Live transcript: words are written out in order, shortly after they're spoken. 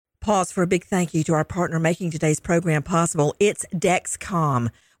pause for a big thank you to our partner making today's program possible. It's Dexcom.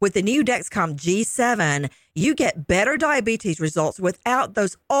 With the new Dexcom G7, you get better diabetes results without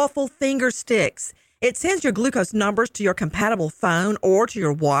those awful finger sticks. It sends your glucose numbers to your compatible phone or to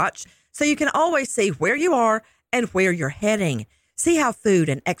your watch, so you can always see where you are and where you're heading. See how food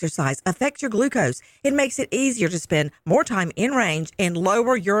and exercise affect your glucose. It makes it easier to spend more time in range and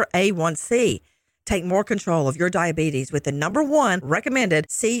lower your A1C. Take more control of your diabetes with the #1 recommended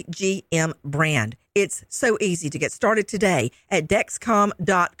CGM brand. It's so easy to get started today at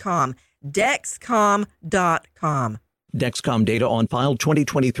Dexcom.com. Dexcom.com. Dexcom data on file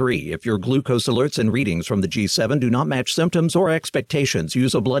 2023. If your glucose alerts and readings from the G7 do not match symptoms or expectations,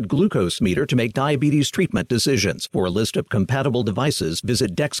 use a blood glucose meter to make diabetes treatment decisions. For a list of compatible devices,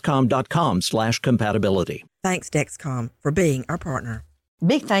 visit Dexcom.com/compatibility. Thanks, Dexcom, for being our partner.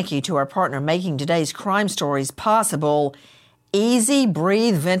 Big thank you to our partner making today's crime stories possible, Easy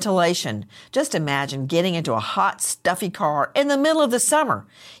Breathe Ventilation. Just imagine getting into a hot, stuffy car in the middle of the summer.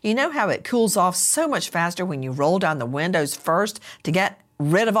 You know how it cools off so much faster when you roll down the windows first to get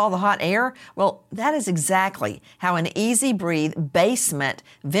rid of all the hot air? Well, that is exactly how an Easy Breathe basement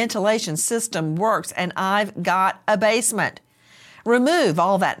ventilation system works, and I've got a basement. Remove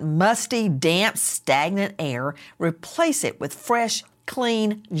all that musty, damp, stagnant air. Replace it with fresh,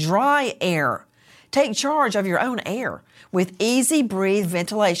 clean, dry air. Take charge of your own air with Easy Breathe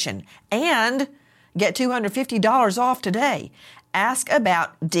Ventilation and get $250 off today. Ask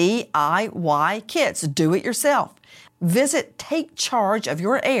about DIY kits. Do it yourself. Visit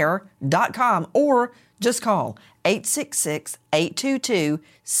TakeChargeOfYourAir.com or just call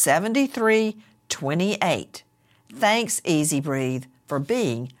 866-822-7328. Thanks, Easy Breathe, for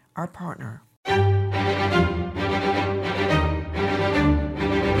being our partner.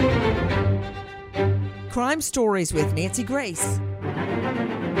 Crime Stories with Nancy Grace.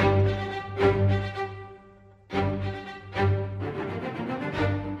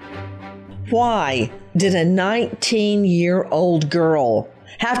 Why did a 19-year-old girl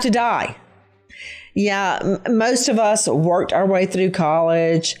have to die? Yeah, most of us worked our way through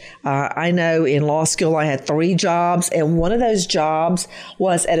college. I know in law school I had 3 jobs, and one of those jobs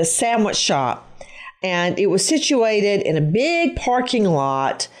was at a sandwich shop. And it was situated in a big parking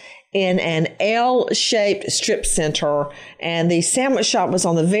lot in an L-shaped strip center, and the sandwich shop was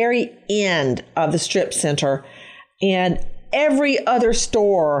on the very end of the strip center, and every other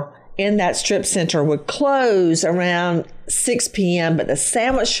store in that strip center would close around 6 p.m., but the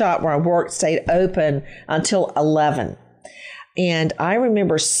sandwich shop where I worked stayed open until 11. And I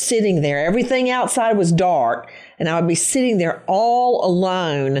remember sitting there. Everything outside was dark, and I would be sitting there all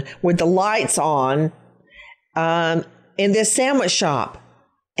alone with the lights on in this sandwich shop.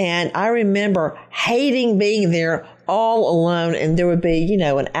 And I remember hating being there all alone, and there would be,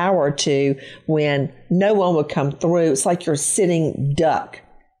 an hour or two when no one would come through. It's like you're sitting duck.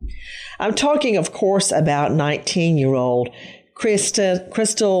 I'm talking, of course, about 19-year-old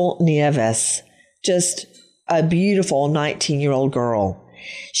Crystal Nieves, just a beautiful 19-year-old girl.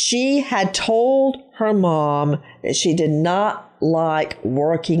 She had told her mom that she did not like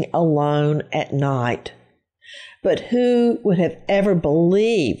working alone at night. But who would have ever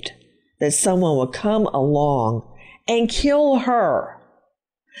believed that someone would come along and kill her?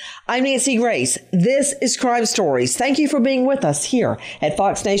 I'm Nancy Grace. This is Crime Stories. Thank you for being with us here at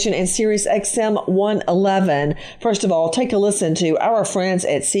Fox Nation and Sirius XM 111. First of all, take a listen to our friends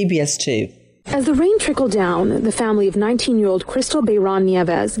at CBS 2. As the rain trickled down, the family of 19-year-old Crystal Bayron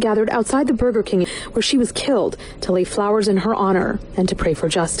Nieves gathered outside the Burger King where she was killed to lay flowers in her honor and to pray for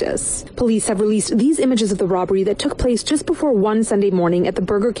justice. Police have released these images of the robbery that took place just before 1 Sunday morning at the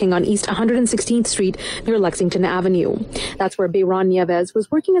Burger King on East 116th Street near Lexington Avenue. That's where Bayron Nieves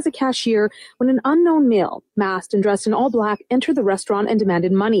was working as a cashier when an unknown male, masked and dressed in all black, entered the restaurant and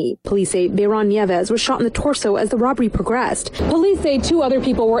demanded money. Police say Bayron Nieves was shot in the torso as the robbery progressed. Police say 2 other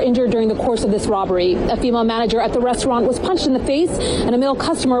people were injured during the course of this robbery. A female manager at the restaurant was punched in the face, and a male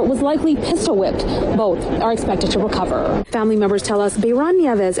customer was likely pistol whipped. Both are expected to recover. Family members tell us Bayron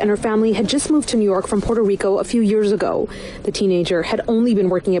Nieves and her family had just moved to New York from Puerto Rico a few years ago. The teenager had only been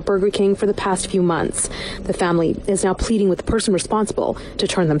working at Burger King for the past few months. The family is now pleading with the person responsible to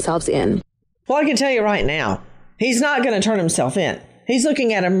turn themselves in. Well, I can tell you right now, he's not going to turn himself in. He's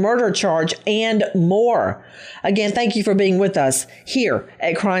looking at a murder charge and more. Again, thank you for being with us here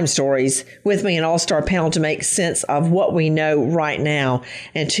at Crime Stories, with me, an all-star panel to make sense of what we know right now.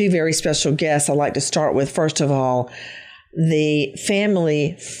 And 2 very special guests I'd like to start with. First of all, the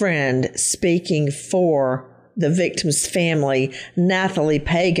family friend speaking for the victim's family, Nathalie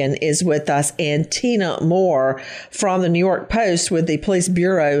Pagan, is with us, and Tina Moore from the New York Post with the Police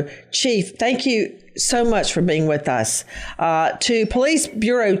Bureau Chief. Thank you so much for being with us. To Police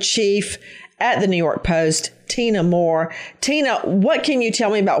Bureau Chief at the New York Post, Tina Moore. Tina, what can you tell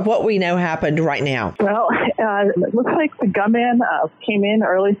me about what we know happened right now? Well, it looks like the gunman came in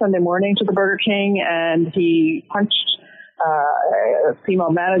early Sunday morning to the Burger King, and he punched a female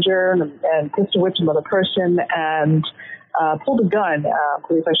manager and pistol whipped another person and pulled a gun.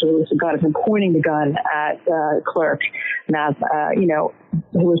 Police actually released a gun and pointing the gun at a clerk, who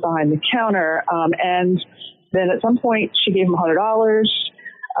was behind the counter. And then at some point, she gave him $100.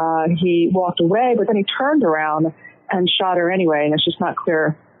 He walked away, but then he turned around and shot her anyway. And it's just not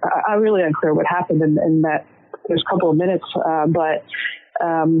clear. I'm really unclear what happened in that there's a couple of minutes, but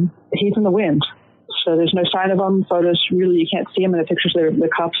he's in the wind. So there's no sign of him. Photos, really, you can't see him in the pictures. The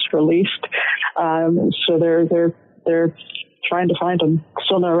cops released. So they're trying to find him.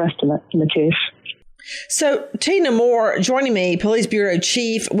 Still no arrest in the case. So Tina Moore joining me, Police Bureau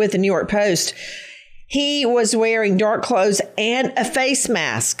Chief with the New York Post. He was wearing dark clothes and a face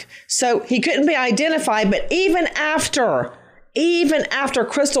mask, so he couldn't be identified. But even after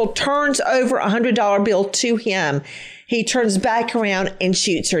Crystal turns over a $100 bill to him, he turns back around and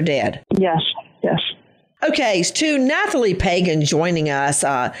shoots her dead. Yes. Okay, to Nathalie Pagan joining us,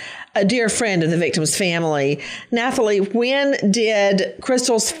 a dear friend of the victim's family. Nathalie, when did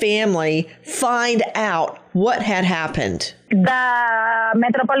Crystal's family find out what had happened? The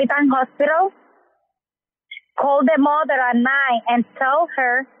Metropolitan Hospital called the mother at night and told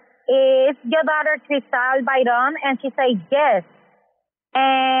her, "Is your daughter Cristal Bayron?" And she said yes.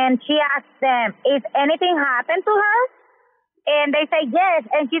 And she asked them, "Is anything happened to her?" And they say yes.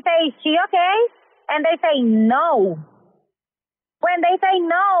 And she says, "Is she okay?" And they say no. When they say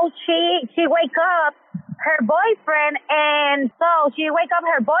no, she wake up her boyfriend, and so she wake up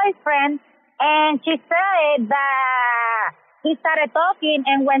her boyfriend, and she said that he started talking,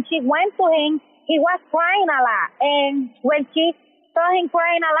 and when she went to him, he was crying a lot. And when she saw him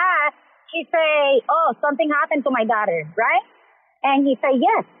crying a lot, she say, "Oh, something happened to my daughter, right?" And he said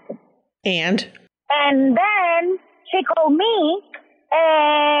yes. And then she called me.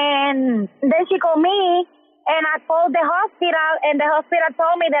 And then she called me, and I called the hospital, and the hospital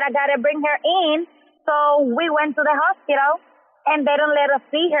told me that I got to bring her in. So we went to the hospital, and they don't let us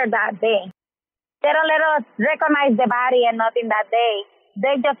see her that day. They don't let us recognize the body and nothing that day.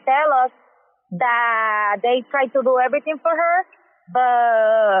 They just tell us that they tried to do everything for her,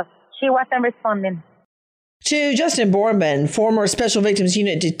 but she wasn't responding. To Justin Boardman, former Special Victims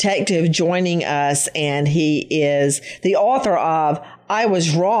Unit detective joining us, and he is the author of I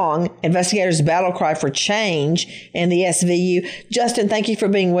Was Wrong, Investigators' Battle Cry for Change in the SVU. Justin, thank you for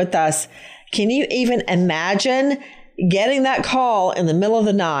being with us. Can you even imagine getting that call in the middle of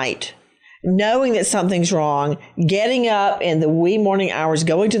the night, knowing that something's wrong, getting up in the wee morning hours,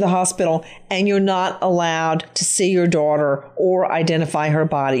 going to the hospital, and you're not allowed to see your daughter or identify her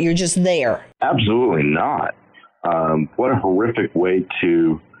body? You're just there. Absolutely not. What a horrific way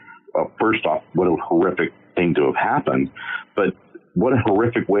to, first off, what a horrific thing to have happened, but what a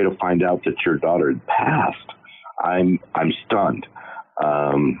horrific way to find out that your daughter had passed. I'm stunned.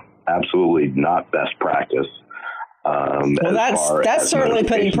 Absolutely not best practice. Well, that's certainly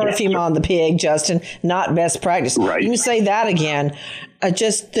putting perfume on the pig, Justin. Not best practice. Right. You can say that again. But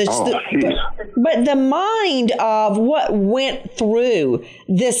the mind of what went through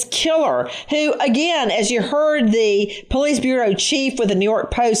this killer, who, again, as you heard the Police Bureau Chief with the New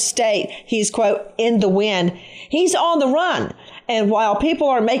York Post state, he's, quote, in the wind. He's on the run. And while people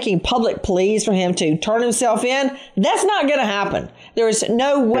are making public pleas for him to turn himself in, that's not going to happen. There's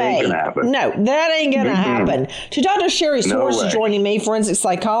no way. No, that ain't going to happen. To Dr. Sherry Schwartz joining me, forensic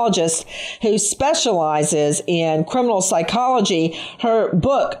psychologist who specializes in criminal psychology. Her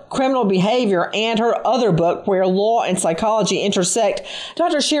book, Criminal Behavior, and her other book, Where Law and Psychology Intersect.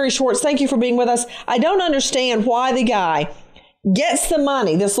 Dr. Sherry Schwartz, thank you for being with us. I don't understand why the guy gets the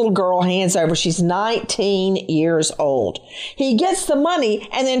money this little girl hands over. She's 19 years old. He gets the money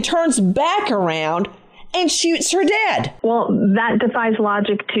and then turns back around and shoots her dead. Well, that defies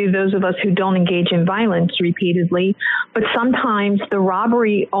logic to those of us who don't engage in violence repeatedly. But sometimes the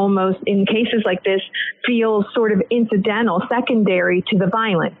robbery almost, in cases like this, feels sort of incidental, secondary to the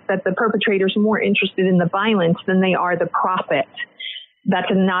violence, that the perpetrators are more interested in the violence than they are the profit.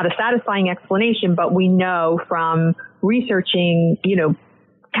 That's not a satisfying explanation, but we know from researching,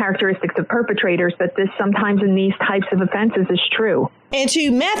 characteristics of perpetrators, that this sometimes in these types of offenses is true. And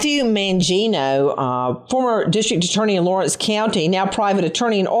to Matthew Mangino, former district attorney in Lawrence County, now private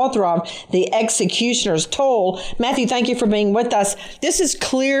attorney and author of The Executioner's Toll. Matthew, thank you for being with us. This is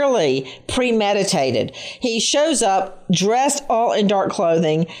clearly premeditated. He shows up dressed all in dark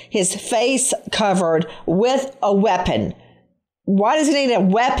clothing, his face covered with a weapon. Why does he need a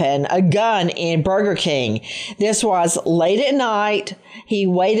weapon, a gun, in Burger King? This was late at night. He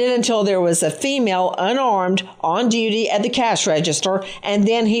waited until there was a female unarmed on duty at the cash register, and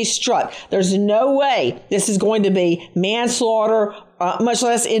then he struck. There's no way this is going to be manslaughter, much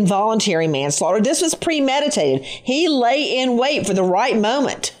less involuntary manslaughter. This was premeditated. He lay in wait for the right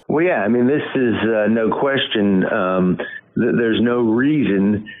moment. Well, yeah, I mean, this is no question. There's no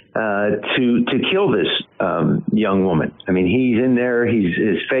reason to kill this young woman. I mean, he's in there.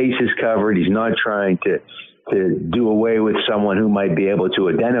 His face is covered. He's not trying to do away with someone who might be able to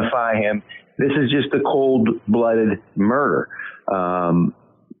identify him. This is just a cold-blooded murder.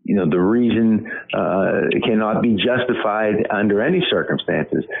 The reason cannot be justified under any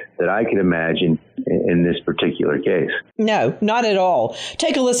circumstances that I can imagine in this particular case. No, not at all.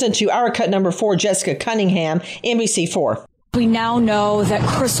 Take a listen to our cut number 4, Jessica Cunningham, NBC4. We now know that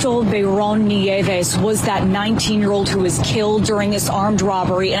Crystal Bayron Nieves was that 19-year-old who was killed during this armed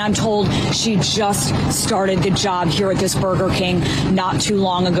robbery, and I'm told she just started the job here at this Burger King not too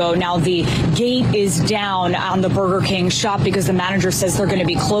long ago. Now, the gate is down on the Burger King shop because the manager says they're going to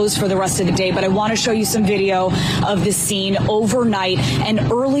be closed for the rest of the day, but I want to show you some video of the scene overnight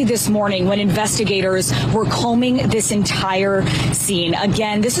and early this morning when investigators were combing this entire scene.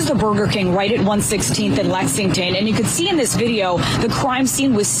 Again, this is the Burger King right at 116th and Lexington, and you could see in this video, the crime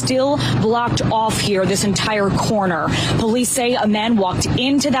scene was still blocked off here, this entire corner. Police say a man walked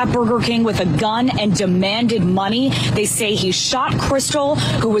into that Burger King with a gun and demanded money. They say he shot Crystal,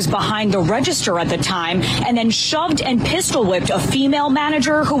 who was behind the register at the time, and then shoved and pistol whipped a female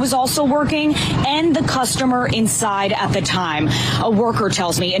manager who was also working and the customer inside at the time. A worker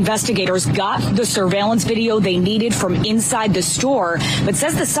tells me investigators got the surveillance video they needed from inside the store, but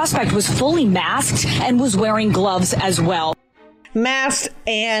says the suspect was fully masked and was wearing gloves as well. Masked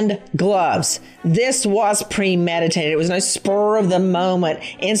and gloves. This was premeditated. It was no spur of the moment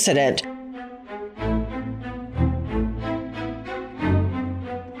incident.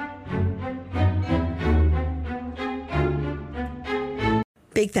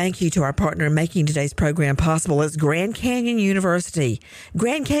 Big thank you to our partner in making today's program possible is Grand Canyon University.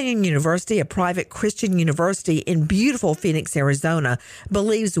 Grand Canyon University, a private Christian university in beautiful Phoenix, Arizona,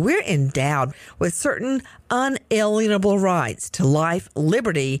 believes we're endowed with certain unalienable rights to life,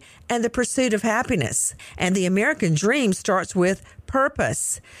 liberty, and the pursuit of happiness. And the American dream starts with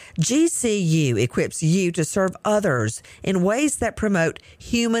purpose. GCU equips you to serve others in ways that promote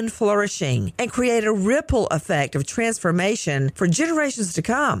human flourishing and create a ripple effect of transformation for generations to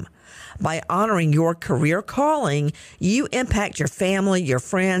come. By honoring your career calling, you impact your family, your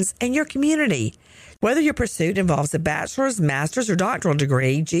friends, and your community. Whether your pursuit involves a bachelor's, master's, or doctoral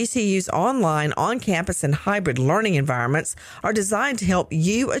degree, GCU's online, on-campus, and hybrid learning environments are designed to help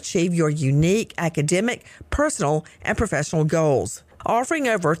you achieve your unique academic, personal, and professional goals. Offering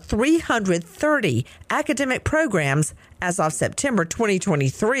over 330 academic programs as of September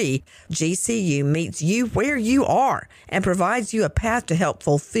 2023, GCU meets you where you are and provides you a path to help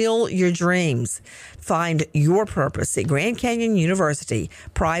fulfill your dreams. Find your purpose at Grand Canyon University,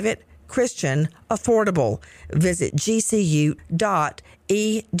 private, Christian, affordable. Visit gcu.edu.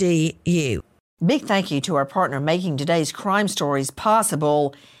 Big thank you to our partner making today's crime stories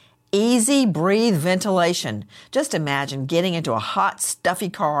possible, Easy Breathe Ventilation. Just imagine getting into a hot, stuffy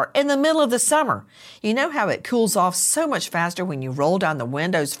car in the middle of the summer. You know how it cools off so much faster when you roll down the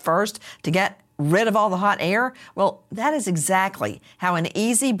windows first to get rid of all the hot air? Well, that is exactly how an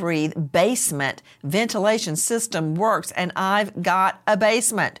Easy Breathe basement ventilation system works, and I've got a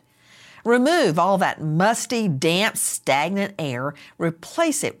basement. Remove all that musty, damp, stagnant air.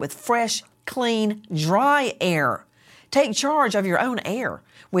 Replace it with fresh, clean, dry air. Take charge of your own air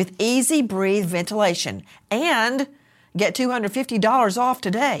with Easy Breathe Ventilation and get $250 off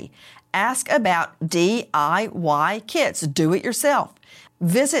today. Ask about DIY kits. Do it yourself.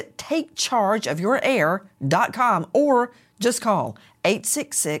 Visit TakeChargeOfYourAir.com or just call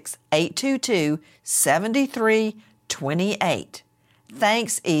 866-822-7328.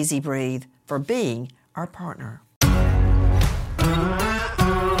 Thanks, Easy Breathe, for being our partner.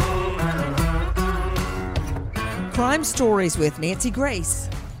 Crime Stories with Nancy Grace.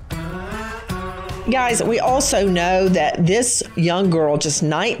 Guys, we also know that this young girl, just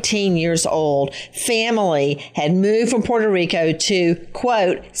 19 years old, family had moved from Puerto Rico to,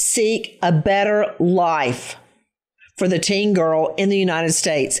 quote, seek a better life for the teen girl in the United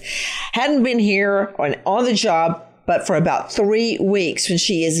States. Hadn't been here on the job but for about 3 weeks when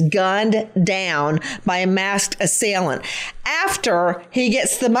she is gunned down by a masked assailant after he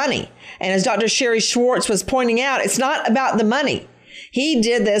gets the money. And as Dr. Sherry Schwartz was pointing out, it's not about the money. He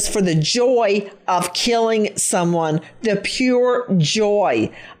did this for the joy of killing someone, the pure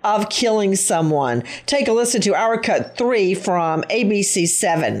joy of killing someone. Take a listen to our cut 3 from ABC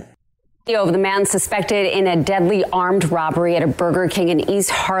 7. Of the man suspected in a deadly armed robbery at a Burger King in East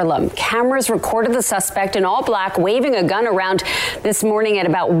Harlem. Cameras recorded the suspect in all black waving a gun around this morning at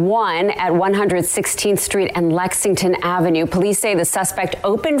about 1 at 116th Street and Lexington Avenue. Police say the suspect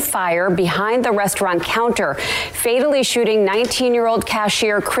opened fire behind the restaurant counter, fatally shooting 19-year-old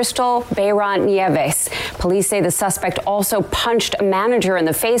cashier Crystal Bayron Nieves. Police say the suspect also punched a manager in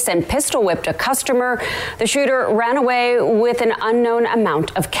the face and pistol whipped a customer. The shooter ran away with an unknown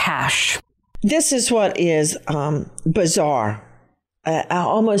amount of cash. This is what is bizarre,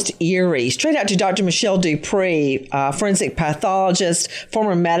 almost eerie. Straight out to Dr. Michelle Dupree, forensic pathologist,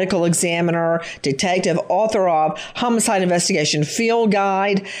 former medical examiner, detective, author of Homicide Investigation Field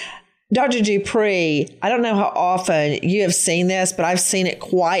Guide. Dr. Dupree, I don't know how often you have seen this, but I've seen it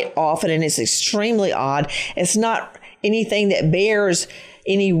quite often, and it's extremely odd. It's not anything that bears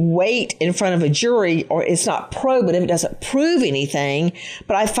any weight in front of a jury, or it's not probative. It doesn't prove anything,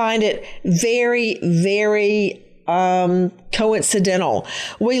 but I find it very, very coincidental.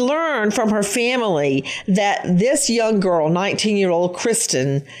 We learned from her family that this young girl, 19-year-old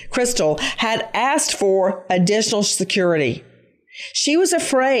Crystal, had asked for additional security. She was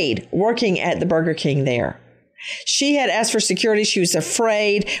afraid working at the Burger King there. She had asked for security. She was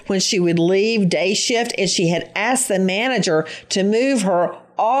afraid when she would leave day shift, and she had asked the manager to move her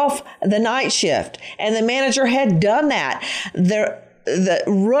off the night shift. And the manager had done that. The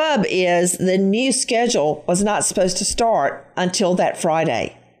rub is the new schedule was not supposed to start until that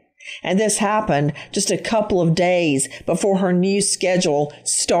Friday. And this happened just a couple of days before her new schedule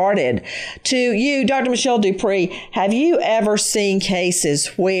started. To you, Dr. Michelle Dupree, have you ever seen cases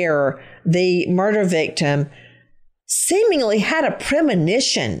where the murder victim seemingly had a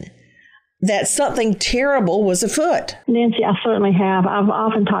premonition that something terrible was afoot? Nancy, I certainly have. I've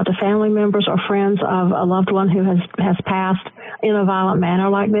often talked to family members or friends of a loved one who has passed in a violent manner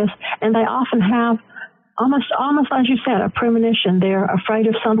like this, and they often have almost as you said, a premonition. They're afraid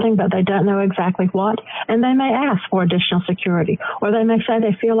of something, but they don't know exactly what, and they may ask for additional security, or they may say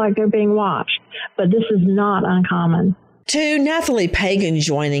they feel like they're being watched. But this is not uncommon. To Nathalie Pagan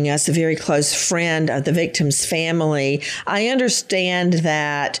joining us, a very close friend of the victim's family, I understand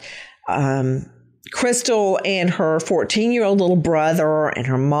that Crystal and her 14-year-old little brother and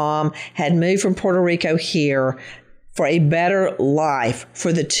her mom had moved from Puerto Rico here for a better life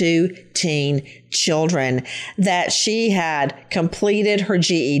for the two teen children, that she had completed her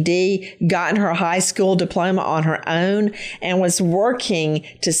GED, gotten her high school diploma on her own, and was working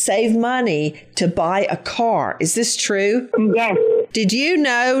to save money to buy a car. Is this true? Yes.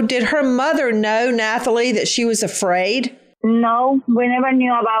 Did her mother know, Nathalie, that she was afraid? No, we never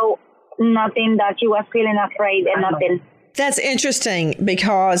knew about nothing, that she was feeling afraid and nothing. That's interesting,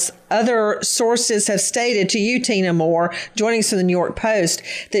 because other sources have stated to you, Tina Moore, joining us from the New York Post,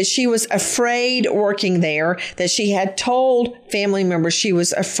 that she was afraid working there, that she had told family members she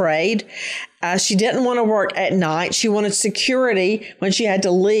was afraid. She didn't want to work at night. She wanted security when she had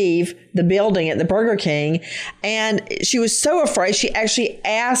to leave the building at the Burger King. And she was so afraid, she actually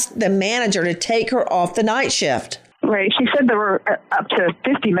asked the manager to take her off the night shift. Right. She said there were up to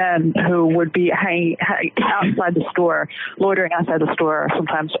 50 men who would be hanging outside the store, loitering outside the store,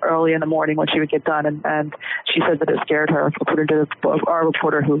 sometimes early in the morning when she would get done. And she said that it scared her, according to our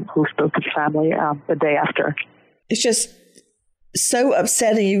reporter who spoke to the family the day after. It's just so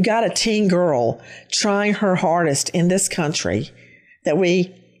upsetting. You've got a teen girl trying her hardest in this country that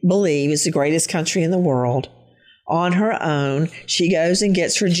we believe is the greatest country in the world. On her own, she goes and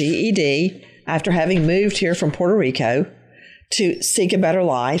gets her GED after having moved here from Puerto Rico to seek a better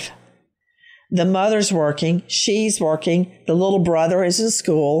life. The mother's working, she's working, the little brother is in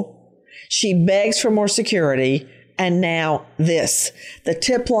school. She begs for more security, and now this, the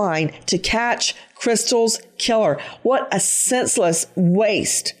tip line to catch Crystal's killer. What a senseless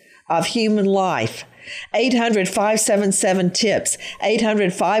waste of human life. 800-577-TIPS,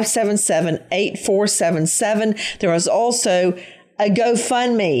 800-577-8477. There is also a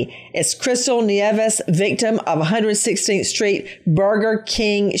GoFundMe. It's Crystal Nieves, victim of 116th Street Burger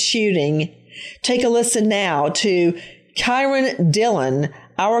King shooting. Take a listen now to Kyron Dillon,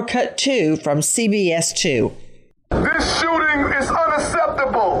 Our Cut 2 from CBS 2. This shooting is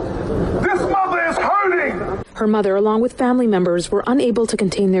unacceptable. This mother is hurting. Her mother, along with family members, were unable to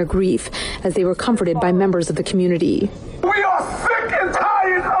contain their grief as they were comforted by members of the community. We are sick and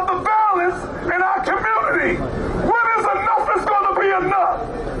tired of the violence in our community. When is enough is going to be enough?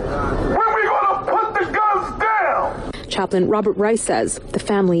 When are we going to put the guns down? Chaplain Robert Rice says the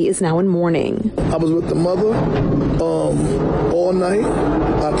family is now in mourning. I was with the mother all night.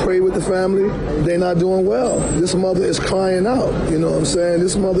 I prayed with the family. They're not doing well. This mother is crying out. You know what I'm saying?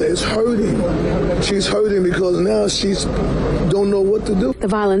 This mother is hurting. She's hurting because now she's don't know what to do. The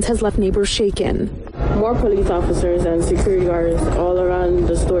violence has left neighbors shaken. More police officers and security guards all around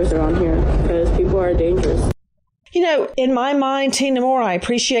the stores around here because people are dangerous. You know, in my mind, Tina Moore, I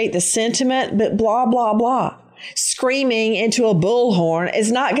appreciate the sentiment, but blah, blah, blah. Screaming into a bullhorn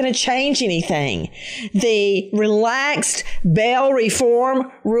is not going to change anything. The relaxed bail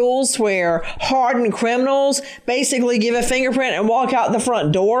reform rules where hardened criminals basically give a fingerprint and walk out the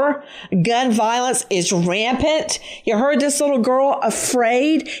front door. Gun violence is rampant. You heard this little girl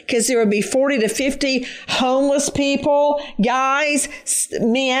afraid because there would be 40 to 50 homeless people, guys,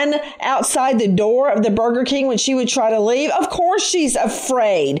 men outside the door of the Burger King when she would try to leave. Of course she's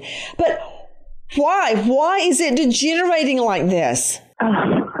afraid. But why? Why is it degenerating like this?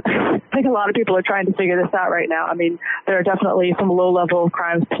 I think a lot of people are trying to figure this out right now. I mean, there are definitely some low-level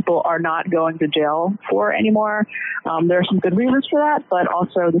crimes people are not going to jail for anymore. There are some good reasons for that, but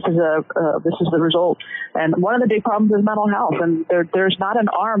also this is the result. And one of the big problems is mental health, and there's not an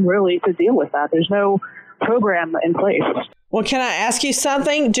arm really to deal with that. There's no program in place. Well, can I ask you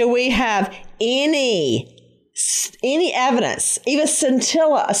something? Do we have any evidence, even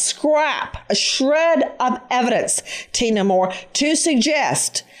scintilla, a scrap, a shred of evidence, Tina Moore, to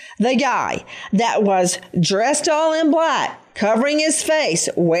suggest the guy that was dressed all in black, covering his face,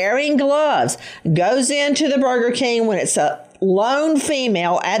 wearing gloves, goes into the Burger King when it's a lone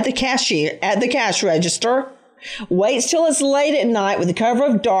female at the cash register, waits till it's late at night with the cover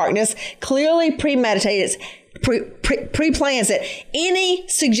of darkness, clearly premeditates, pre-plans it. Any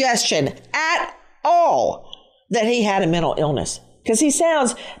suggestion at all that he had a mental illness? Because he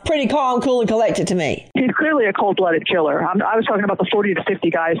sounds pretty calm, cool, and collected to me. He's clearly a cold-blooded killer. I was talking about the 40 to 50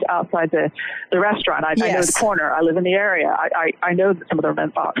 guys outside the restaurant. I know the corner. I live in the area. I know that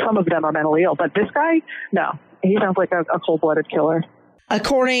some of them are mentally ill. But this guy, no. He sounds like a cold-blooded killer.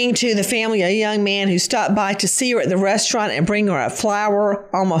 According to the family, a young man who stopped by to see her at the restaurant and bring her a flower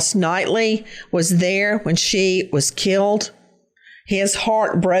almost nightly was there when she was killed. His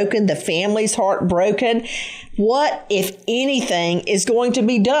heart broken, the family's heart broken. What, if anything, is going to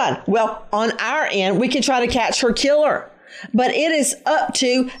be done? Well, on our end, we can try to catch her killer. But it is up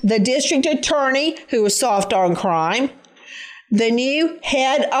to the district attorney, who is soft on crime, the new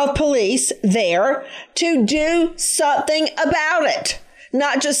head of police there, to do something about it.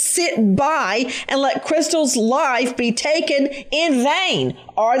 Not just sit by and let Crystal's life be taken in vain.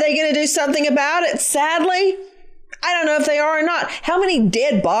 Are they going to do something about it? Sadly, I don't know if they are or not. How many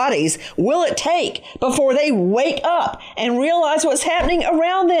dead bodies will it take before they wake up and realize what's happening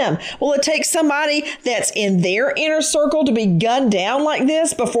around them? Will it take somebody that's in their inner circle to be gunned down like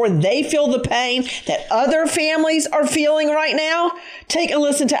this before they feel the pain that other families are feeling right now? Take a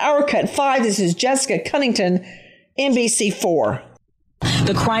listen to Our Cut 5. This is Jessica Cunnington, NBC4.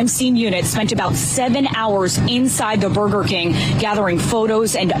 The crime scene unit spent about 7 hours inside the Burger King gathering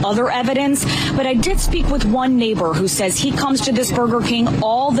photos and other evidence. But I did speak with one neighbor who says he comes to this Burger King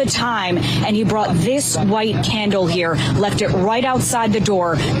all the time, and he brought this white candle here, left it right outside the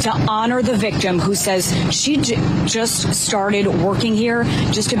door to honor the victim, who says she just started working here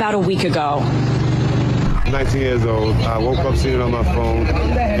just about a week ago. 19 years old. I woke up, seen it on my phone,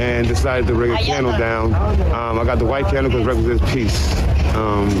 and decided to bring a candle down. I got the white candle because it represents peace.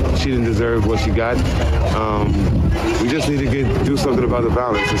 She didn't deserve what she got. We just need to do something about the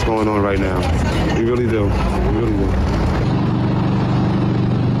violence that's going on right now. We really do. We really do.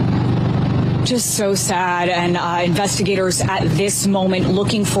 Just so sad, and investigators at this moment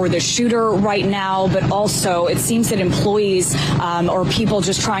looking for the shooter right now, but also it seems that employees or people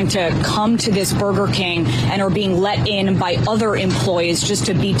just trying to come to this Burger King and are being let in by other employees just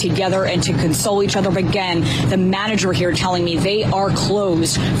to be together and to console each other. But again, the manager here telling me they are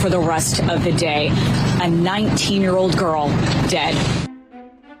closed for the rest of the day. A 19-year-old girl dead.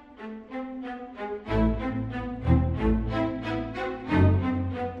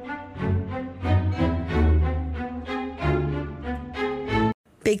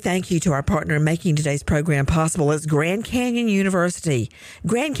 Big thank you to our partner in making today's program possible is Grand Canyon University.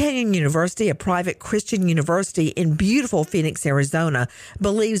 Grand Canyon University, a private Christian university in beautiful Phoenix, Arizona,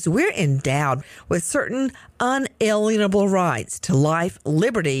 believes we're endowed with certain unalienable rights to life,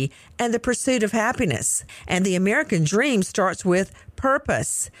 liberty, and the pursuit of happiness. And the American dream starts with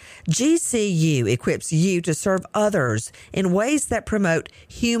purpose. GCU equips you to serve others in ways that promote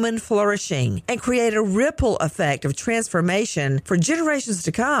human flourishing and create a ripple effect of transformation for generations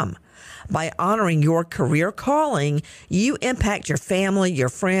to come. By honoring your career calling, you impact your family, your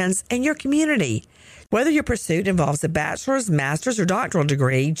friends, and your community. Whether your pursuit involves a bachelor's, master's, or doctoral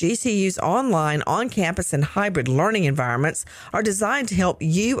degree, GCU's online, on-campus, and hybrid learning environments are designed to help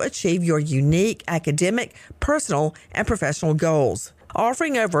you achieve your unique academic, personal, and professional goals.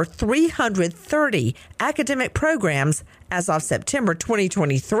 Offering over 330 academic programs as of September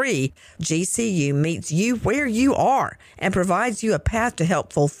 2023, GCU meets you where you are and provides you a path to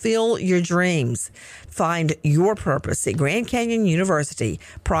help fulfill your dreams. Find your purpose at Grand Canyon University,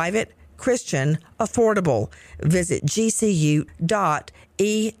 private, Christian, affordable. Visit gcu.edu.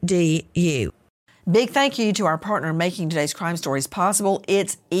 Big thank you to our partner in making today's crime stories possible.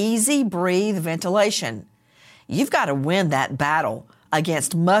 It's Easy Breathe Ventilation. You've got to win that battle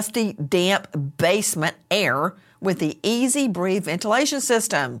against musty, damp basement air with the Easy Breathe ventilation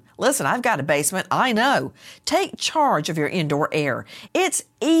system. Listen, I've got a basement, I know. Take charge of your indoor air. It's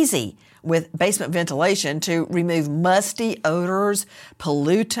easy with basement ventilation to remove musty odors,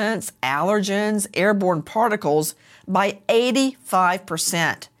 pollutants, allergens, airborne particles by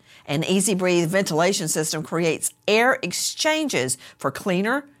 85%. An Easy Breathe ventilation system creates air exchanges for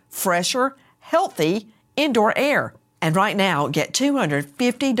cleaner, fresher, healthy indoor air. And right now, get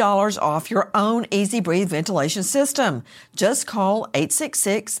 $250 off your own Easy Breathe ventilation system. Just call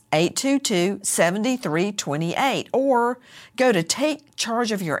 866-822-7328 or go to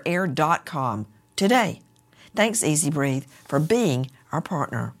takechargeofyourair.com today. Thanks, Easy Breathe, for being our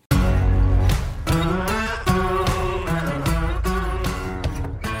partner.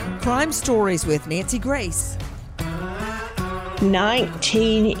 Crime Stories with Nancy Grace.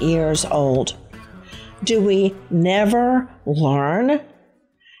 19 years old. Do we never learn?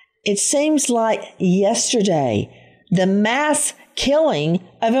 It seems like yesterday, the mass killing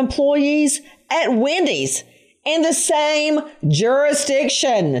of employees at Wendy's in the same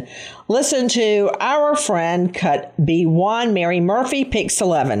jurisdiction. Listen to our friend Cut B1, Mary Murphy, Pix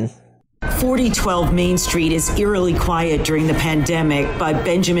 11. 4012 Main Street is eerily quiet during the pandemic, but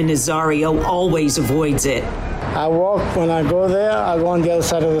Benjamin Nazario always avoids it. I walk, when I go there, I go on the other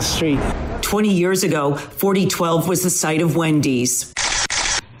side of the street. 20 years ago, 4012 was the site of Wendy's,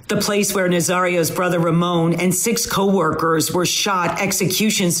 the place where Nazario's brother Ramon and 6 co-workers were shot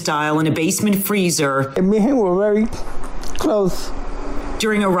execution style in a basement freezer. And me and him were very close.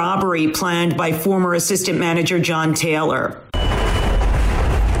 During a robbery planned by former assistant manager John Taylor.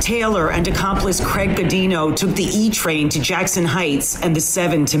 Taylor and accomplice Craig Godino took the E train to Jackson Heights and the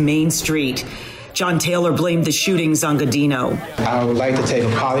 7 to Main Street. John Taylor blamed the shootings on Godino. I would like to take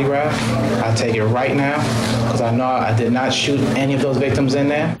a polygraph. I'll take it right now because I know I did not shoot any of those victims in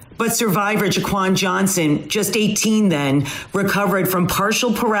there. But survivor Jaquan Johnson, just 18 then, recovered from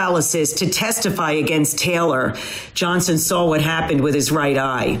partial paralysis to testify against Taylor. Johnson saw what happened with his right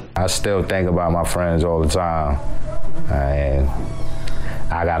eye. I still think about my friends all the time, and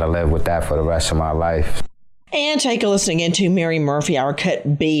I got to live with that for the rest of my life. And take a listening into Mary Murphy, our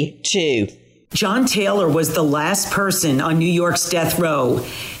Cut B2. John Taylor was the last person on New York's death row.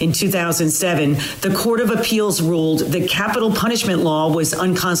 In 2007, the Court of Appeals ruled the capital punishment law was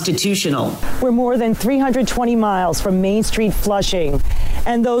unconstitutional. We're more than 320 miles from Main Street, Flushing,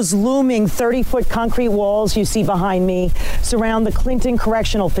 and those looming 30-foot concrete walls you see behind me surround the Clinton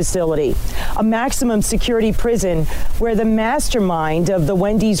Correctional Facility, a maximum security prison where the mastermind of the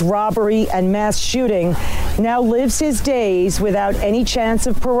Wendy's robbery and mass shooting now lives his days without any chance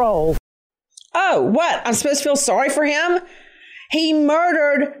of parole. Oh, what? I'm supposed to feel sorry for him? He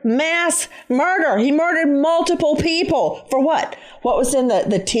murdered mass murder. He murdered multiple people. For what? What was in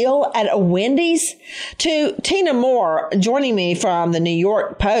the till at a Wendy's? To Tina Moore, joining me from the New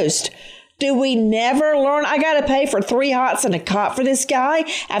York Post. Do we never learn? I got to pay for 3 hots and a cot for this guy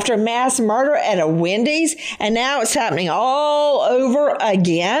after mass murder at a Wendy's, and now it's happening all over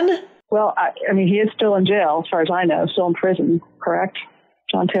again? Well, I mean, he is still in jail, as far as I know, still in prison, correct?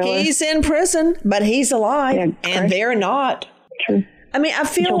 John Taylor? He's in prison, but he's alive, and they're not. True. I mean, I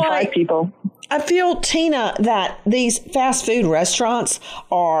feel like people. I feel, Tina, that these fast food restaurants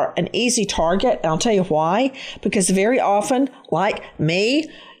are an easy target. And I'll tell you why. Because very often, like me,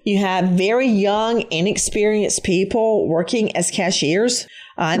 you have very young, inexperienced people working as cashiers.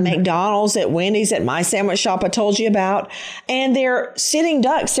 McDonald's, at Wendy's, at my sandwich shop I told you about. And they're sitting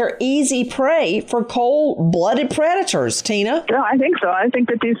ducks. They're easy prey for cold-blooded predators, Tina. Yeah, I think so. I think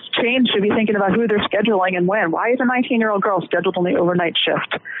that these chains should be thinking about who they're scheduling and when. Why is a 19-year-old girl scheduled on the overnight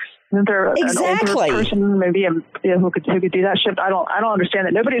shift? Isn't there an older person maybe who could do that shift? I don't understand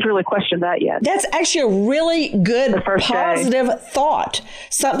that. Nobody's really questioned that yet. That's actually a really good positive thought,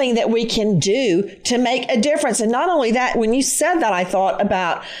 something that we can do to make a difference. And not only that, when you said that, I thought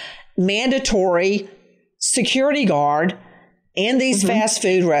about mandatory security guard in these fast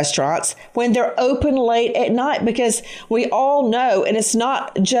food restaurants when they're open late at night, because we all know, and it's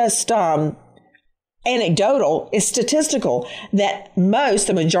not just anecdotal, is statistical, that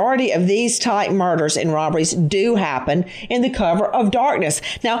the majority of these type murders and robberies do happen in the cover of darkness.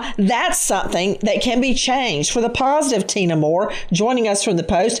 Now, that's something that can be changed for the positive. Tina Moore joining us from the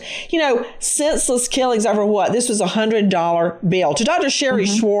Post. You know, senseless killings over what? This was a $100 bill. To Dr. Sherry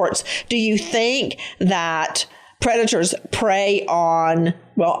Schwartz, do you think that predators prey on,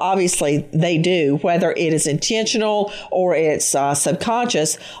 well, obviously they do, whether it is intentional or it's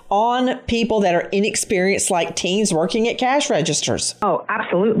subconscious, on people that are inexperienced, like teens working at cash registers? Oh,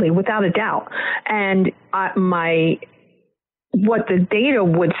 absolutely, without a doubt. And what the data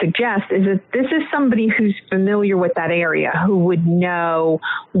would suggest is that this is somebody who's familiar with that area, who would know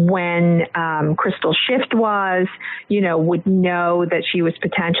when Crystal's shift was, would know that she was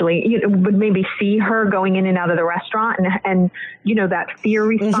potentially, would maybe see her going in and out of the restaurant, and that fear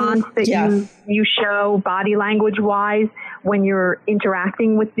response that you show body language wise when you're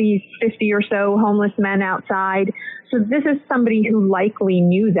interacting with these 50 or so homeless men outside. So this is somebody who likely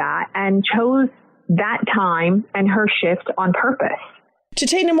knew that and chose that time and her shift on purpose. To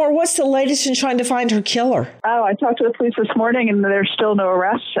Tina Moore, what's the latest in trying to find her killer? Oh, I talked to the police this morning, and there's still no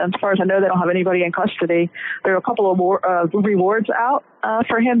arrests. And as far as I know, they don't have anybody in custody. There are a couple of rewards out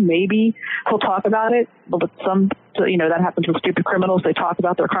for him. Maybe he'll talk about it. But that happens with stupid criminals. They talk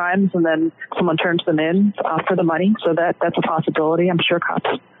about their crimes, and then someone turns them in for the money. So that's a possibility. I'm sure cops,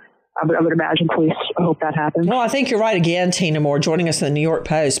 I would imagine police hope that happens. Well, I think you're right again, Tina Moore, joining us in the New York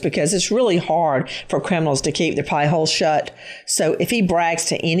Post, because it's really hard for criminals to keep their pie hole shut. So if he brags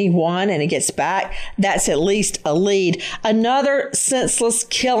to anyone and he gets back, that's at least a lead. Another senseless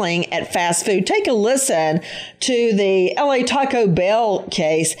killing at fast food. Take a listen to the LA Taco Bell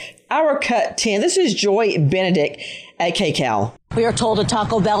case. Our Cut 10. This is Joy Benedict at KCAL. We are told a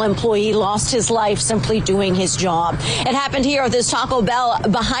Taco Bell employee lost his life simply doing his job. It happened here at this Taco Bell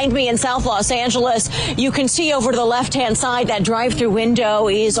behind me in South Los Angeles. You can see over to the left-hand side that drive-through window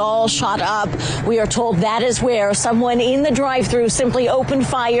is all shot up. We are told that is where someone in the drive-through simply opened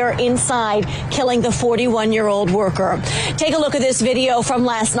fire inside, killing the 41-year-old worker. Take a look at this video from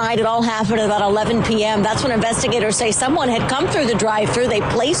last night. It all happened at about 11 p.m. That's when investigators say someone had come through the drive-through. They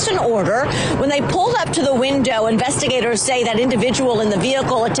placed an order. When they pulled up to the window, investigators say that individual in the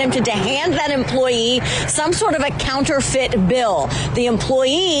vehicle attempted to hand that employee some sort of a counterfeit bill. The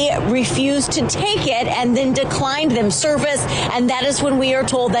employee refused to take it and then declined them service. And that is when we are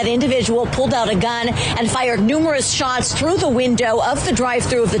told that individual pulled out a gun and fired numerous shots through the window of the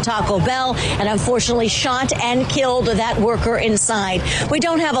drive-thru of the Taco Bell and unfortunately shot and killed that worker inside. We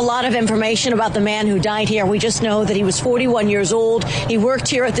don't have a lot of information about the man who died here. We just know that he was 41 years old. He worked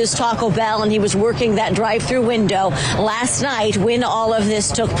here at this Taco Bell and he was working that drive-thru window last night when all of this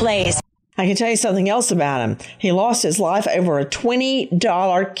took place. I can tell you something else about him. He lost his life over a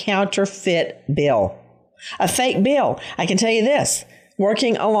 $20 counterfeit bill. A fake bill. I can tell you this.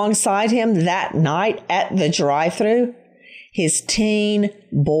 Working alongside him that night at the drive-thru, his teen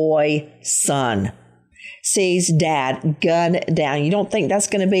boy son sees dad gunned down. You don't think that's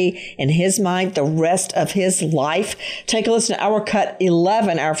going to be in his mind the rest of his life? Take a listen to Our Cut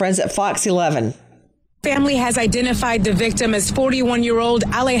 11, our friends at Fox 11. Family has identified the victim as 41-year-old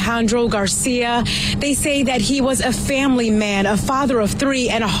Alejandro Garcia. They say that he was a family man, a father of three,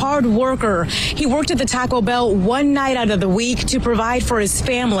 and a hard worker. He worked at the Taco Bell one night out of the week to provide for his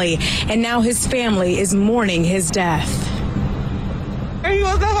family, and now his family is mourning his death. He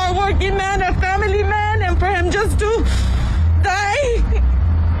was a hard-working man, a family man, and for him just to die,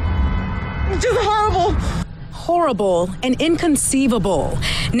 it's just horrible. Horrible and inconceivable.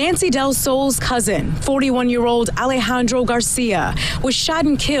 Nancy Del Sol's cousin, 41-year-old Alejandro Garcia, was shot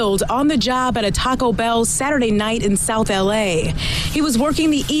and killed on the job at a Taco Bell Saturday night in South LA. He was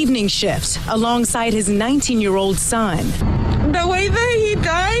working the evening shift alongside his 19-year-old son. The way that he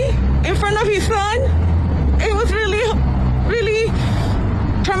died in front of his son, it was really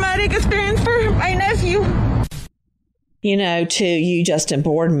traumatic experience for my nephew. You know, to you, Justin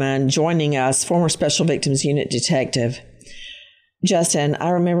Boardman, joining us, former Special Victims Unit detective. Justin,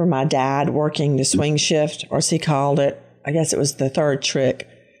 I remember my dad working the swing shift, or as he called it, I guess it was the third trick.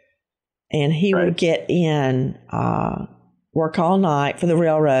 And he would get in, work all night for the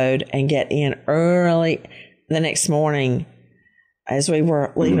railroad and get in early the next morning as we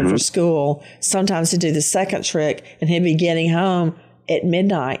were leaving for school, sometimes to do the second trick, and he'd be getting home at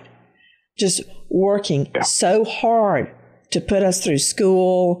midnight, just working so hard to put us through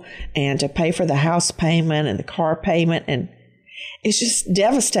school and to pay for the house payment and the car payment. And it's just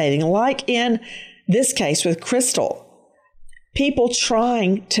devastating. Like in this case with Crystal, people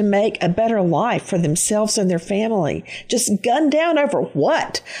trying to make a better life for themselves and their family, just gunned down over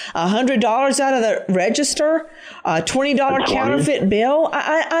what? $100 out of the register? A $20 counterfeit bill?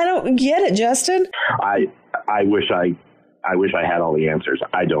 I don't get it, Justin. I wish I had all the answers.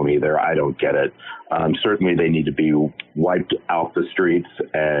 I don't either. I don't get it. Certainly they need to be wiped out the streets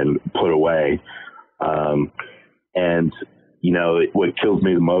and put away. And, you know, what kills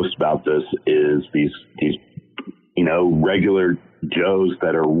me the most about this is these you know, regular Joes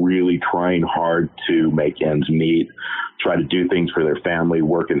that are really trying hard to make ends meet, try to do things for their family,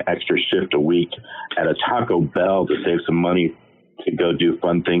 work an extra shift a week at a Taco Bell to save some money to go do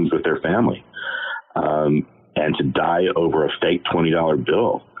fun things with their family. And to die over a fake $20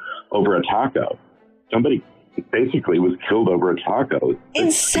 bill, over a taco. Somebody basically was killed over a taco.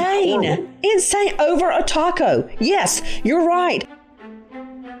 Insane. Insane over a taco. Yes, you're right.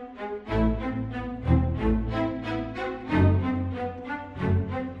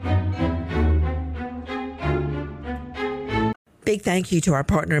 Big thank you to our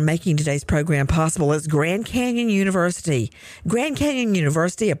partner in making today's program possible is Grand Canyon University. Grand Canyon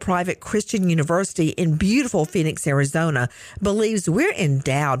University, a private Christian university in beautiful Phoenix, Arizona, believes we're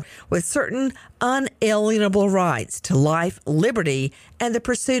endowed with certain unalienable rights to life, liberty, and the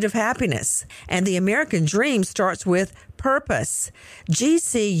pursuit of happiness. And the American dream starts with purpose.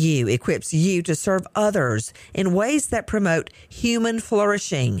 GCU equips you to serve others in ways that promote human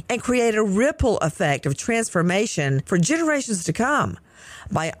flourishing and create a ripple effect of transformation for generations to come.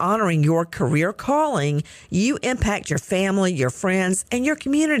 By honoring your career calling, you impact your family, your friends, and your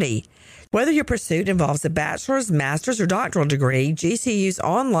community. Whether your pursuit involves a bachelor's, master's, or doctoral degree, GCU's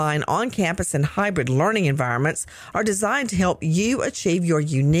online, on-campus, and hybrid learning environments are designed to help you achieve your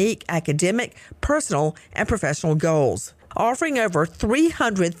unique academic, personal, and professional goals. Offering over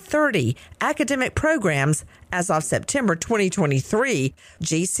 330 academic programs as of September 2023,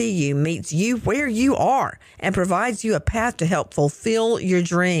 GCU meets you where you are and provides you a path to help fulfill your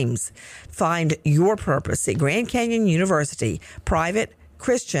dreams. Find your purpose at Grand Canyon University, private,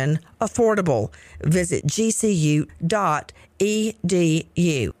 Christian, affordable. Visit gcu.edu.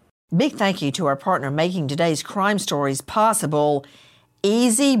 Big thank you to our partner making today's crime stories possible,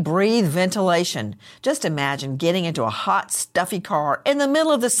 Easy Breathe Ventilation. Just imagine getting into a hot, stuffy car in the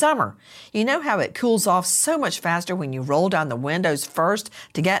middle of the summer. You know how it cools off so much faster when you roll down the windows first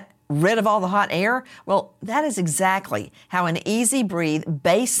to get rid of all the hot air? Well, that is exactly how an Easy Breathe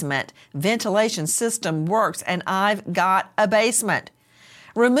basement ventilation system works, and I've got a basement.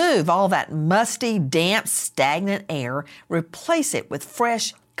 Remove all that musty, damp, stagnant air. Replace it with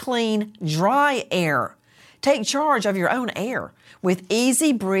fresh, clean, dry air. Take charge of your own air with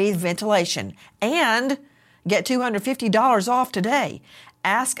Easy Breathe Ventilation and get $250 off today.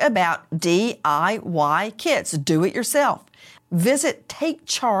 Ask about DIY kits. Do it yourself. Visit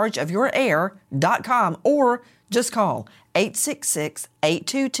TakeChargeOfYourAir.com or just call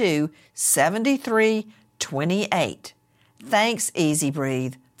 866-822-7328. Thanks, Easy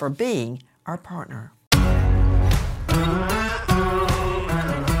Breathe, for being our partner.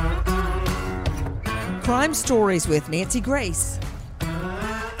 Crime Stories with Nancy Grace.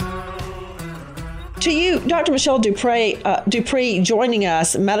 To you, Dr. Michelle Dupree joining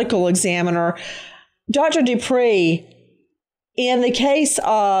us, medical examiner. Dr. Dupree, in the case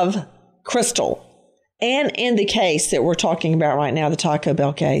of Crystal and in the case that we're talking about right now, the Taco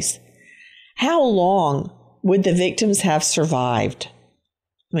Bell case, how long would the victims have survived?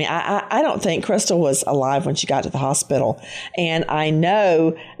 I mean, I don't think Crystal was alive when she got to the hospital. And I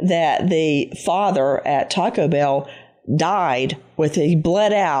know that the father at Taco Bell died he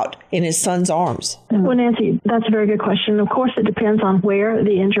bled out in his son's arms. Well, Nancy, that's a very good question. Of course, it depends on where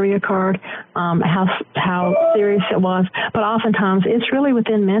the injury occurred, how serious it was. But oftentimes, it's really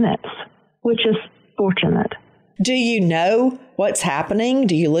within minutes, which is fortunate. Do you know what's happening?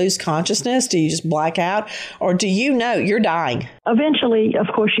 Do you lose consciousness? Do you just black out? Or do you know you're dying? Eventually, of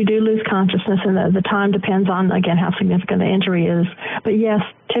course, you do lose consciousness, and the time depends on, again, how significant the injury is. But yes,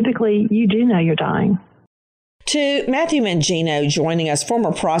 typically, you do know you're dying. To Matthew Mangino joining us,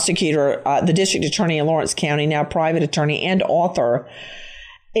 former prosecutor, the district attorney in Lawrence County, now private attorney and author.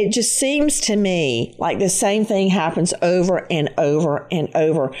 It just seems to me like the same thing happens over and over and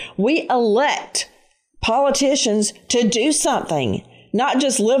over. We elect politicians to do something, not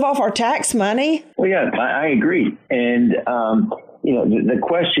just live off our tax money. Well, yeah, I agree. And, the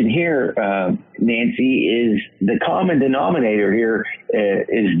question here, Nancy, is the common denominator here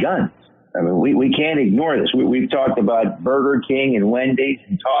is guns. I mean, we can't ignore this. We've talked about Burger King and Wendy's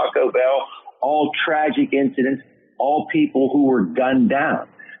and Taco Bell, all tragic incidents, all people who were gunned down.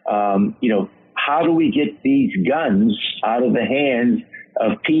 How do we get these guns out of the hands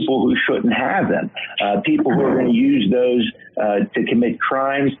of people who shouldn't have them? People who are going to use those to commit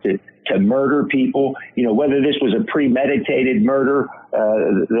crimes, to murder people. Whether this was a premeditated murder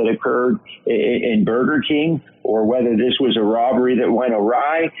that occurred in Burger King, or whether this was a robbery that went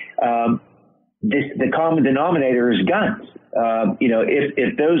awry, the common denominator is guns.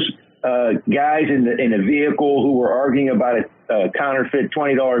 If those guys in a vehicle who were arguing about a counterfeit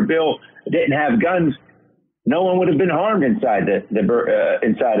 $20 bill didn't have guns, no one would have been harmed inside the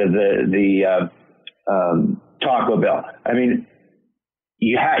Taco Bell. I mean,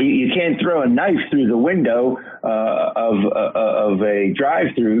 you can't throw a knife through the window of a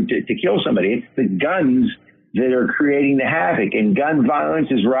drive-through to kill somebody. It's the guns that are creating the havoc, and gun violence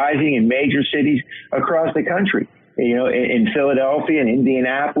is rising in major cities across the country. In Philadelphia and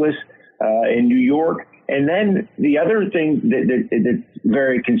Indianapolis, in New York. And then the other thing that's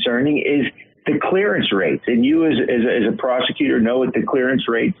very concerning is the clearance rates. And you as a prosecutor know what the clearance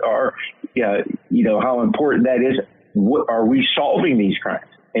rates are, how important that is. Are we solving these crimes?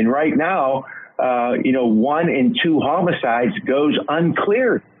 And right now, 1 in 2 homicides goes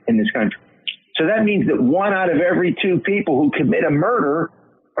uncleared in this country. So that means that 1 out of every 2 people who commit a murder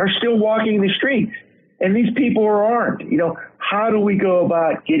are still walking the streets. And these people are armed. How do we go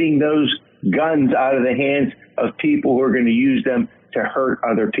about getting those guns out of the hands of people who are going to use them to hurt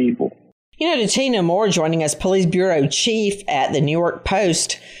other people? To Tina Moore joining us, Police Bureau Chief at the New York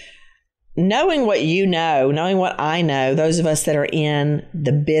Post. Knowing what you know, knowing what I know, those of us that are in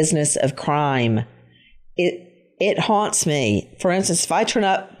the business of crime, it haunts me. For instance, if I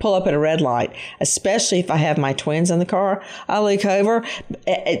pull up at a red light, especially if I have my twins in the car, I look over.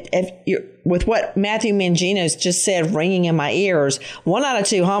 With what Matthew Mangino's just said ringing in my ears, 1 out of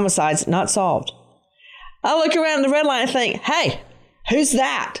 2 homicides not solved. I look around the red light and think, hey, who's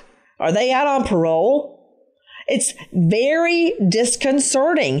that? Are they out on parole? It's very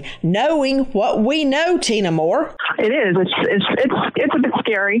disconcerting knowing what we know, Tina Moore. It is. It's a bit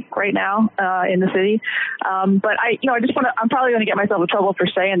scary right now in the city. But I'm probably going to get myself in trouble for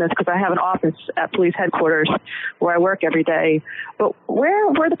saying this because I have an office at police headquarters where I work every day. But where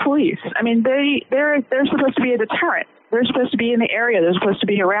were the police? I mean, they're supposed to be a deterrent. They're supposed to be in the area. They're supposed to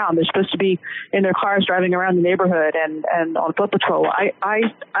be around. They're supposed to be in their cars driving around the neighborhood and on foot patrol.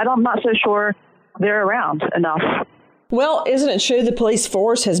 I'm not so sure they're around enough. Well, isn't it true the police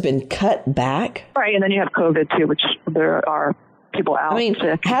force has been cut back? Right, and then you have COVID too, which there are people out. I mean,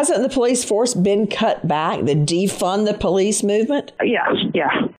 hasn't the police force been cut back? The defund the police movement? Yeah.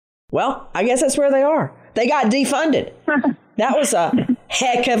 Well, I guess that's where they are. They got defunded. That was a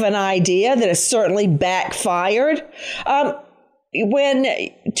heck of an idea that has certainly backfired. When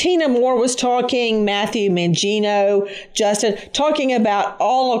Tina Moore was talking, Matthew Mangino, Justin, talking about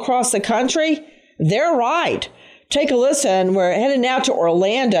all across the country, they're right. Take a listen. We're headed now to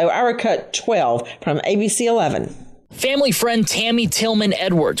Orlando, Hour Cut 12 from ABC 11. Family friend Tammy Tillman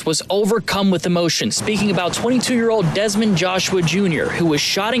Edwards was overcome with emotion speaking about 22-year-old Desmond Joshua Jr., who was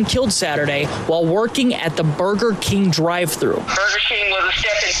shot and killed Saturday while working at the Burger King drive-thru. Burger King was a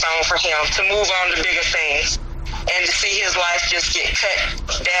stepping stone for him to move on to bigger things. And to see his life just get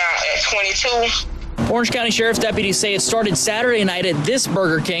cut down at 22. Orange County Sheriff's deputies say it started Saturday night at this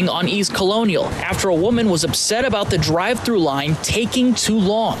Burger King on East Colonial after a woman was upset about the drive-thru line taking too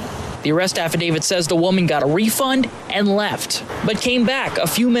long. The arrest affidavit says the woman got a refund and left, but came back a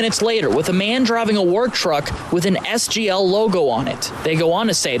few minutes later with a man driving a work truck with an SGL logo on it. They go on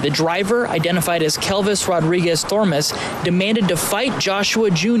to say the driver, identified as Kelvis Rodriguez Thormes, demanded to fight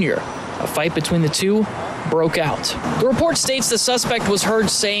Joshua Jr. A fight between the two broke out. The report states the suspect was heard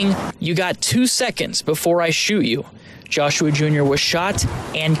saying, "You got 2 seconds before I shoot you." Joshua Jr. was shot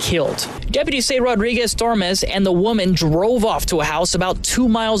and killed. Deputies say Rodriguez Thormes and the woman drove off to a house about 2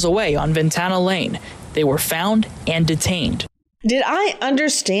 miles away on Ventana Lane. They were found and detained. Did I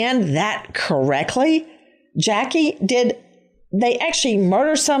understand that correctly? Jackie, did they actually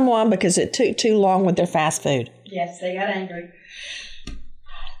murder someone because it took too long with their fast food? Yes, they got angry.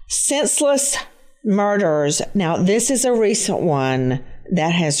 Senseless murders. Now, this is a recent one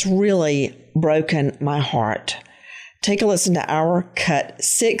that has really broken my heart. Take a listen to our cut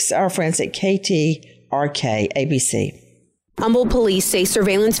 6, our friends at KTRK ABC. Humboldt police say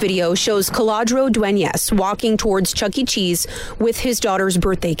surveillance video shows Caladro Dueñas walking towards Chuck E. Cheese with his daughter's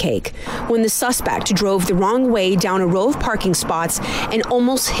birthday cake when the suspect drove the wrong way down a row of parking spots and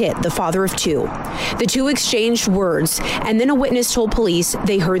almost hit the father of 2. The two exchanged words, and then a witness told police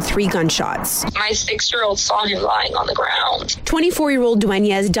they heard 3 gunshots. My 6-year-old saw him lying on the ground. 24-year-old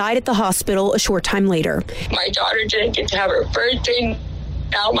Dueñas died at the hospital a short time later. My daughter didn't get to have her birthday.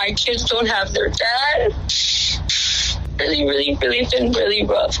 Now my kids don't have their dad. Really been really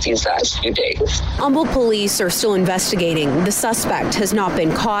rough these last few days. Humboldt police are still investigating. The suspect has not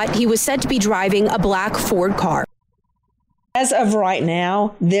been caught. He was said to be driving a black Ford car. As of right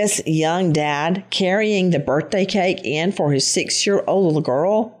now, this young dad carrying the birthday cake in for his 6-year-old little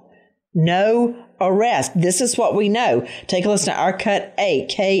girl, no arrest. This is what we know. Take a listen to our cut 8,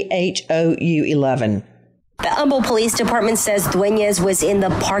 KHOU 11. The Humboldt Police Department says Dueñas was in the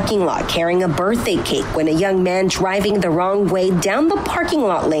parking lot carrying a birthday cake when a young man driving the wrong way down the parking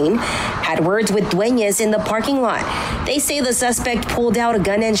lot lane had words with Dueñas in the parking lot. They say the suspect pulled out a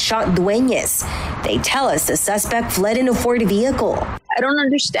gun and shot Dueñas. They tell us the suspect fled in a Ford vehicle. I don't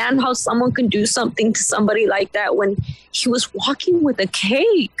understand how someone can do something to somebody like that when he was walking with a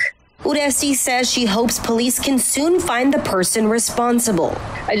cake. Uresti says she hopes police can soon find the person responsible.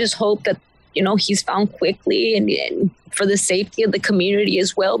 I just hope that he's found quickly and for the safety of the community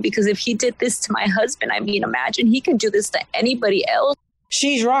as well, because if he did this to my husband, I mean, imagine he could do this to anybody else.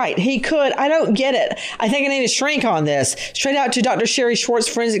 She's right. He could. I don't get it. I think I need a shrink on this. Straight out to Dr. Sherry Schwartz,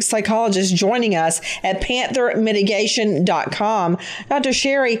 forensic psychologist, joining us at panthermitigation.com. Dr.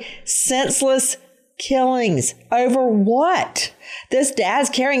 Sherry, senseless killings over what? This dad's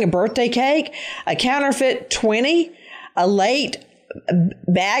carrying a birthday cake, a counterfeit 20, a late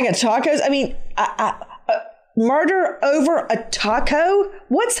bag of tacos. I mean, murder over a taco?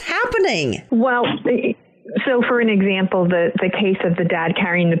 What's happening? Well, so for an example, the case of the dad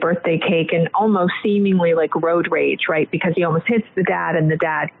carrying the birthday cake and almost seemingly like road rage, right? Because he almost hits the dad and the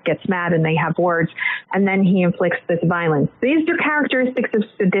dad gets mad and they have words and then he inflicts this violence. These are characteristics of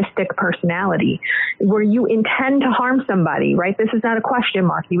sadistic personality where you intend to harm somebody, right? This is not a question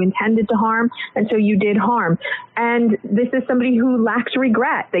mark. You intended to harm and so you did harm. And this is somebody who lacks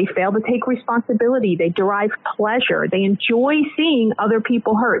regret. They fail to take responsibility. They derive pleasure. They enjoy seeing other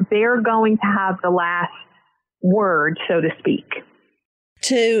people hurt. They're going to have the last word, so to speak.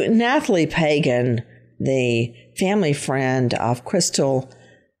 To Nathalie Pagan, the family friend of Crystal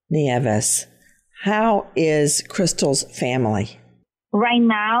Nieves, how is Crystal's family? Right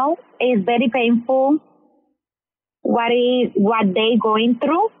now, it's very painful what they going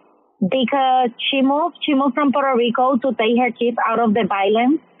through because she moved from Puerto Rico to take her kids out of the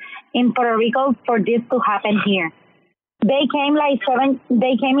violence in Puerto Rico for this to happen here. They came like 7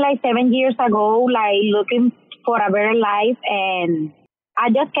 years ago, like looking for a better life, and I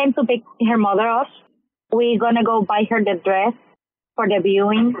just came to pick her mother up. We're gonna go buy her the dress for the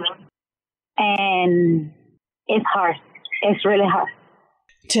viewing, and it's hard. It's really hard.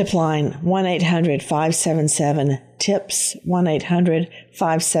 Tip line 1-800-577-TIPS,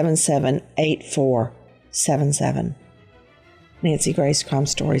 1-800-577-8477. Nancy Grace, Crime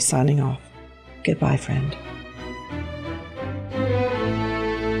Story, signing off. Goodbye, friend.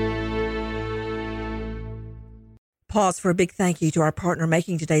 Pause for a big thank you to our partner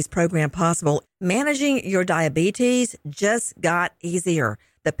making today's program possible. Managing your diabetes just got easier.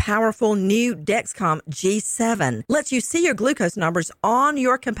 The powerful new Dexcom G7 lets you see your glucose numbers on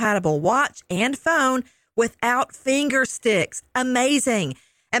your compatible watch and phone without finger sticks. Amazing.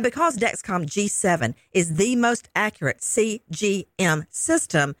 And because Dexcom G7 is the most accurate CGM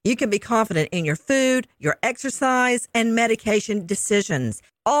system, you can be confident in your food, your exercise, and medication decisions.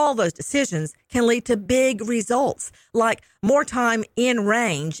 All those decisions can lead to big results, like more time in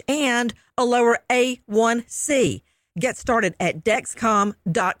range and a lower A1C. Get started at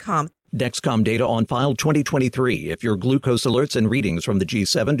Dexcom.com. Dexcom data on file 2023. If your glucose alerts and readings from the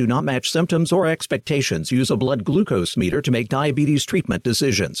G7 do not match symptoms or expectations, use a blood glucose meter to make diabetes treatment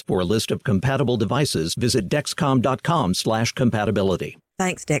decisions. For a list of compatible devices, visit Dexcom.com/compatibility.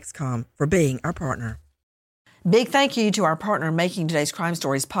 Thanks, Dexcom, for being our partner. Big thank you to our partner making today's crime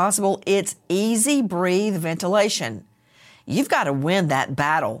stories possible. It's Easy Breathe Ventilation. You've got to win that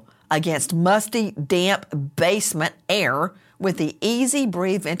battle against musty, damp basement air with the Easy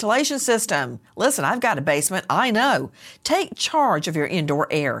Breathe ventilation system. Listen, I've got a basement, I know. Take charge of your indoor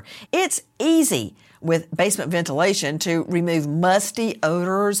air. It's easy with basement ventilation to remove musty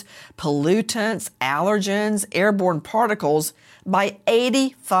odors, pollutants, allergens, airborne particles by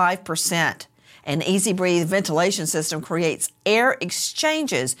 85%. An Easy Breathe ventilation system creates air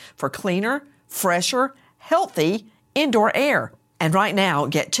exchanges for cleaner, fresher, healthy indoor air. And right now,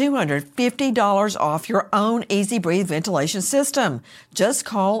 get $250 off your own Easy Breathe ventilation system. Just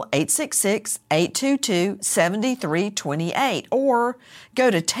call 866-822-7328 or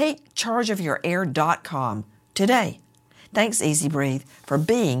go to takechargeofyourair.com today. Thanks, Easy Breathe, for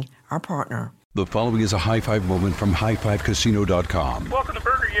being our partner. The following is a high five moment from highfivecasino.com. Welcome to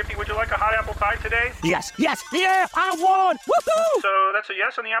Burger Yippee. Would you like a hot apple pie today? Yes, yeah, I won! Woohoo! So that's a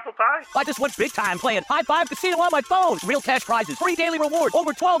yes on the apple pie? I just went big time playing High Five Casino on my phone. Real cash prizes, free daily rewards,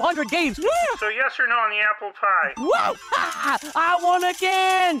 over 1,200 games. Yeah! So yes or no on the apple pie? Whoa! I won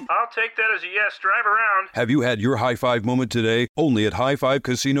again! I'll take that as a yes. Drive around. Have you had your high five moment today? Only at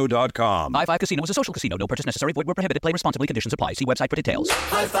highfivecasino.com. High Five Casino is a social casino. No purchase necessary. Void where prohibited. Play responsibly. Conditions apply. See website for details.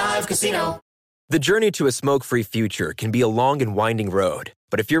 High Five Casino. The journey to a smoke-free future can be a long and winding road.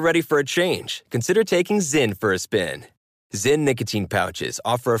 But if you're ready for a change, consider taking Zyn for a spin. Zyn nicotine pouches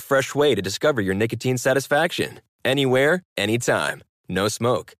offer a fresh way to discover your nicotine satisfaction. Anywhere, anytime. No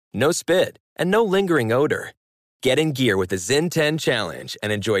smoke, no spit, and no lingering odor. Get in gear with the Zyn 10 Challenge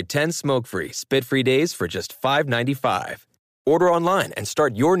and enjoy 10 smoke-free, spit-free days for just $5.95. Order online and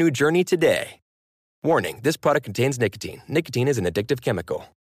start your new journey today. Warning, this product contains nicotine. Nicotine is an addictive chemical.